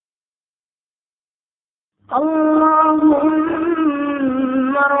اللهم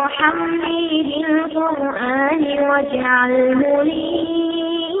ارحمني بالقرآن واجعله لي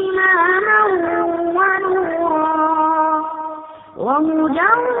إماما ونورا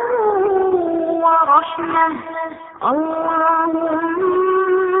وهدى ورحمة.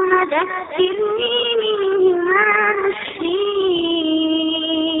 اللهم ذكرني منه ما نسيت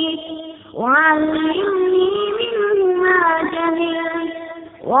وعلمني منه ما جهلت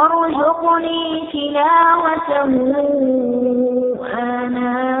وارزقني تلاوته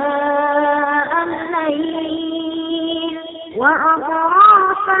آناء الليل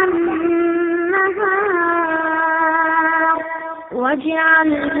وأطراف النهار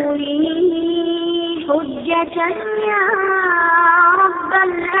واجعله لي حجة يا رب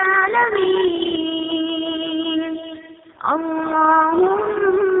العالمين. اللهم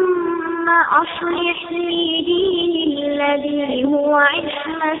أصلح لي ديني الذي هو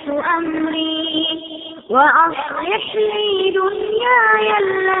عصمة أمري وأصلح لي دنياي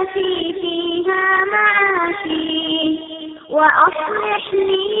التي فيها معاشي وأصلح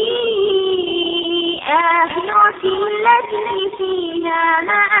لي آخرتي التي فيها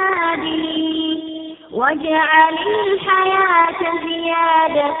معادي واجعل الحياة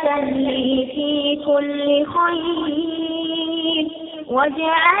زيادة لي في كل خير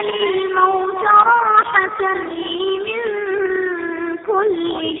واجعل الموت راحة لي من كل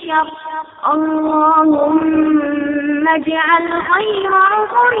شر. اللهم اجعل خير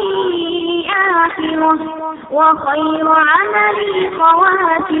عمري آخرة وخير عملي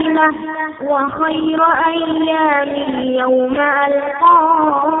خواتمة وخير أيامي يوم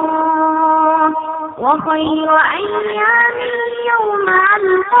ألقاك وخير أيامي يوم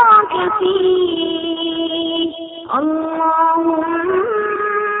ألقاك فيه. اللهم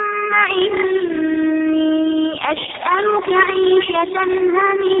إني أسألك عيشة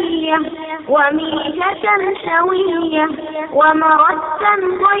هنية وميتة سوية ومردا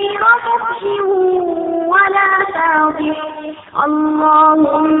غير مخزٍ ولا فاضح.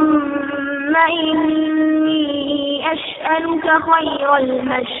 اللهم إني أسألك خير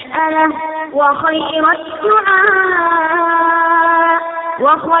المسألة وخير الدعاء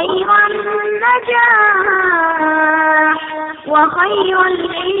وخير النجاح وخير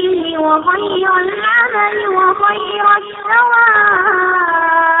العلم وخير العمل وخير الثواب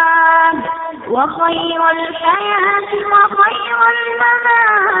وخير الحياة وخير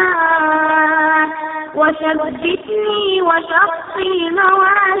الممات. وثبتني وثقل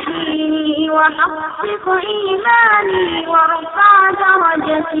موازيني وحقق إيماني وارفع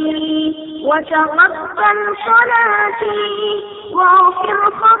درجتي وتقبل صلاتي واغفر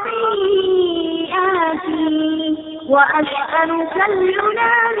خطيئاتي وأسألك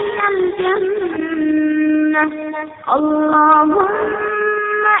العلا من الجنة. اللهم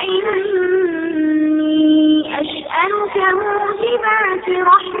إني أسألك موجبات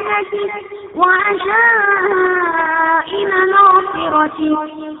رحمتك وعزائم مغفرتك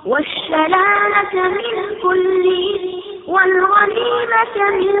والسلامة من كل إثم والغنيمة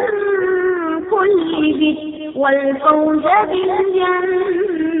من كل بر والفوز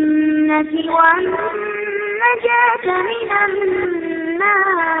بالجنة والنجاة من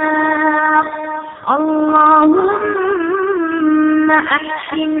النار. اللهم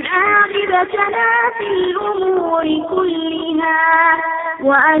أحسن عاقبتنا في الأمور كلها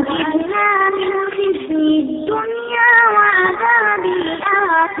وأجرنا من خزي الدنيا وعذاب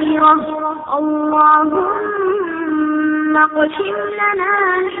الآخرة. اللهم اقسم لنا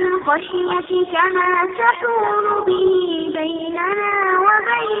من خشيتك ما تحول به بيننا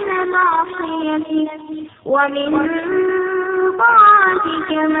وبين معصيتك ومن طاعتك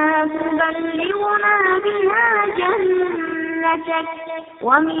ما تبلغنا بها جنتك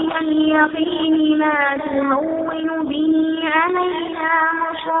ومن اليقين ما تهون به علينا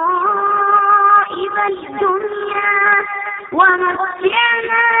مصائب الدنيا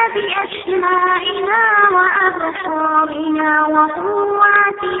ومتعنا بأسمائنا وأبصارنا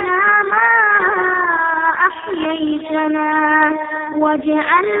وقواتنا ما أحييتنا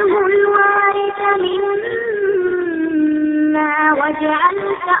واجعله الوارث منا واجعل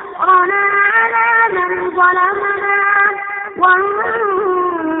ثأرنا على من ظلمنا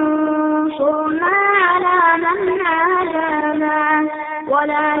وانصرنا على من عادانا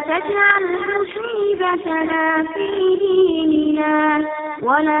ولا تجعل مصيبتنا في ديننا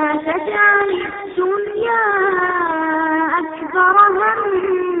ولا تجعل الدنيا أكبر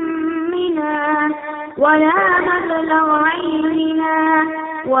همنا ولا مبلغ علمنا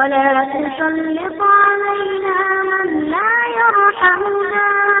ولا تسلط علينا من لا يرحمنا.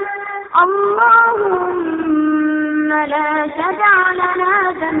 اللهم لا تدع لنا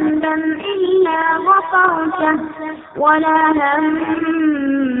ذنبا إلا غفرته ولا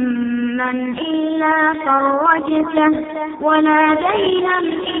هما إلا فرجته، ولا دينا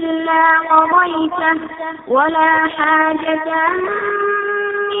إلا قضيته، ولا حاجة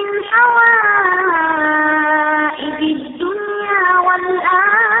من حوائج الدنيا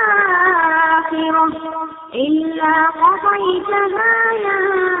والآخرة إلا قضيتها يا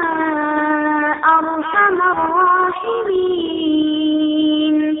أرحم الراحمين.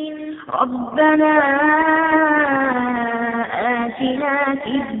 ربنا آتنا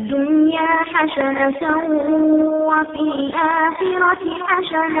في الدنيا حسنة وفي الآخرة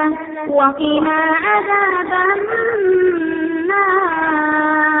حسنة وقنا عذاب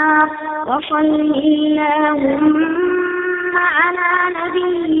النار. وصل اللهم على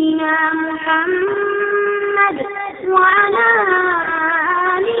نبينا محمد وعلى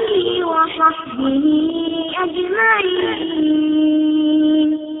آله وصحبه أجمعين.